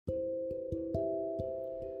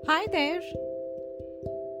Hi there.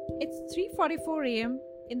 It's 3:44 a.m.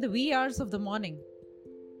 in the wee hours of the morning.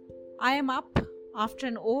 I am up after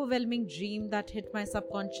an overwhelming dream that hit my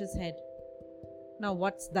subconscious head. Now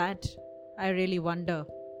what's that? I really wonder.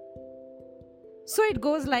 So it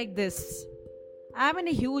goes like this. I'm in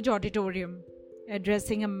a huge auditorium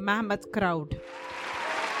addressing a mammoth crowd.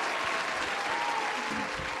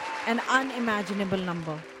 An unimaginable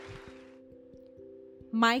number.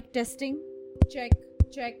 Mic testing. Check,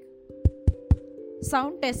 check.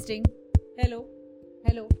 Sound testing. Hello,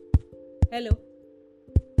 hello, hello.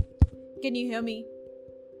 Can you hear me?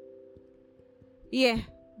 Yeah,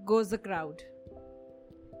 goes the crowd.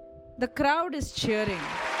 The crowd is cheering.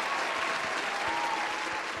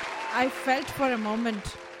 I felt for a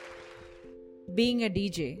moment being a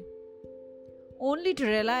DJ, only to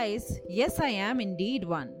realize, yes, I am indeed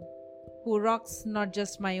one who rocks not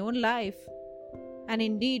just my own life, and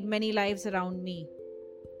indeed many lives around me.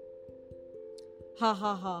 Ha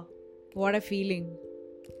ha ha, what a feeling.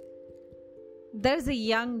 There's a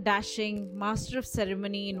young, dashing master of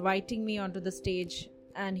ceremony inviting me onto the stage,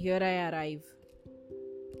 and here I arrive.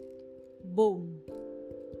 Boom.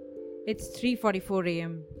 It's 3:44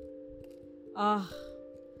 a.m. Ah,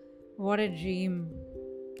 what a dream.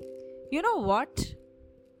 You know what?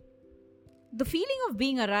 The feeling of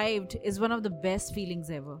being arrived is one of the best feelings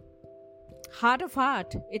ever. Heart of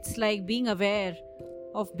heart, it's like being aware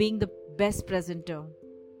of being the best presenter.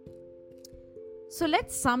 So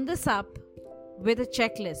let's sum this up with a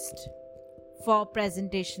checklist for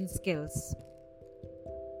presentation skills.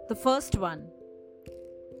 The first one,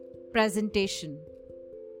 presentation.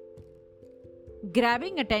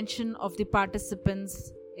 Grabbing attention of the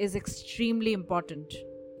participants is extremely important.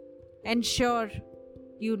 Ensure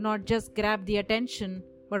you not just grab the attention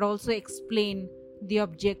but also explain the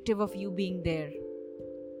objective of you being there.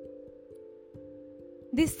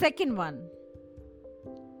 The second one,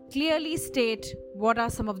 clearly state what are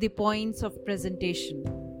some of the points of presentation.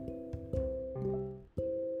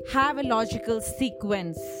 Have a logical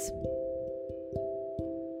sequence.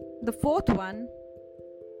 The fourth one,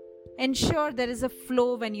 ensure there is a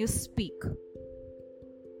flow when you speak.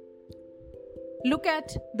 Look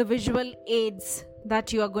at the visual aids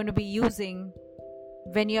that you are going to be using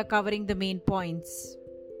when you are covering the main points.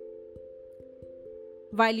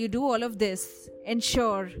 While you do all of this,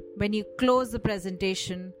 ensure when you close the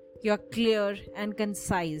presentation, you are clear and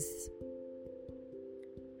concise.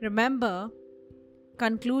 Remember,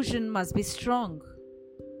 conclusion must be strong.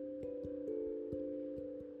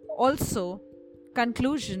 Also,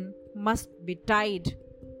 conclusion must be tied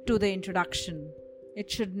to the introduction.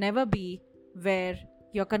 It should never be where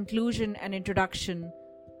your conclusion and introduction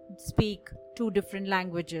speak two different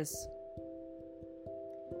languages.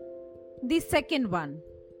 The second one,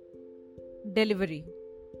 delivery.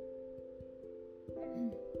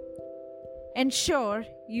 Ensure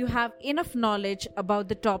you have enough knowledge about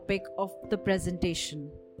the topic of the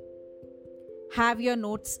presentation. Have your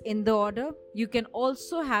notes in the order. You can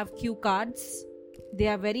also have cue cards. They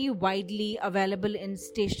are very widely available in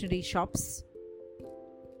stationery shops.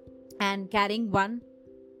 And carrying one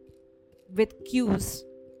with cues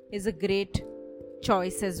is a great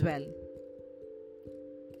choice as well.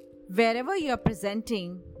 Wherever you are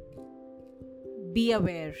presenting, be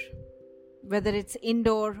aware. Whether it's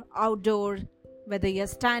indoor, outdoor, whether you're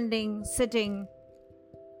standing, sitting,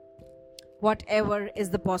 whatever is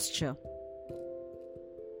the posture.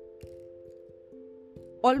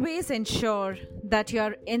 Always ensure that you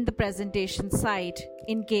are in the presentation site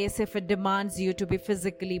in case if it demands you to be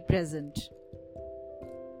physically present.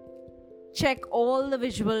 Check all the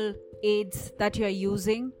visual aids that you are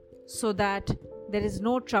using so that there is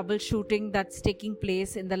no troubleshooting that's taking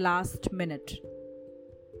place in the last minute.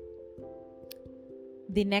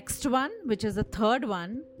 The next one, which is the third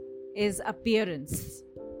one, is appearance.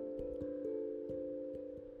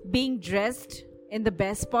 Being dressed in the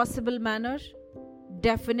best possible manner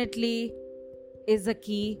definitely is a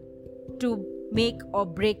key to make or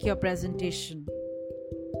break your presentation.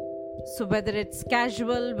 So whether it's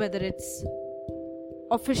casual, whether it's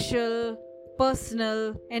official,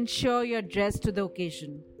 personal, ensure you're dressed to the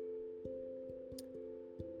occasion.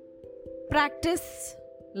 Practice,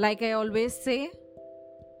 like I always say,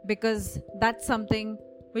 because that's something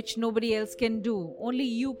which nobody else can do. Only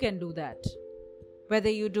you can do that. Whether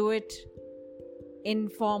you do it in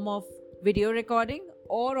form of video recording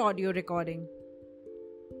or audio recording.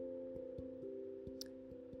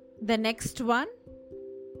 The next one,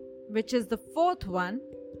 which is the fourth one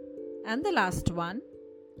and the last one,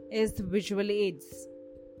 is the visual aids.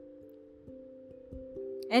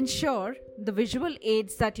 Ensure the visual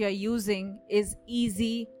aids that you're using is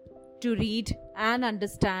easy to read and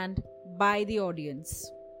understand by the audience.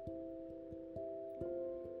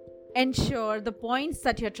 Ensure the points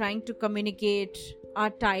that you're trying to communicate are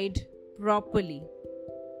tied properly.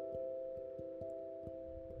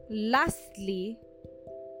 Lastly,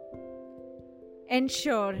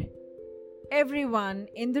 ensure everyone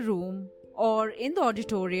in the room or in the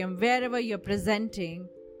auditorium, wherever you're presenting,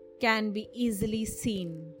 can be easily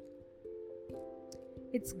seen.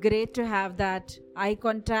 It's great to have that eye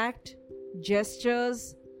contact,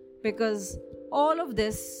 gestures, because all of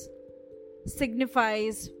this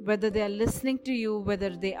signifies whether they are listening to you, whether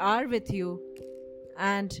they are with you.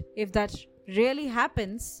 And if that really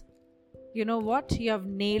happens, you know what? You have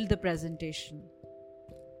nailed the presentation.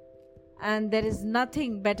 And there is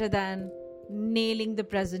nothing better than nailing the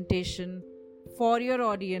presentation for your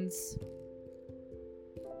audience.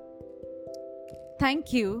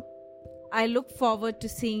 Thank you. I look forward to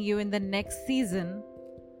seeing you in the next season.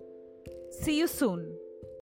 See you soon.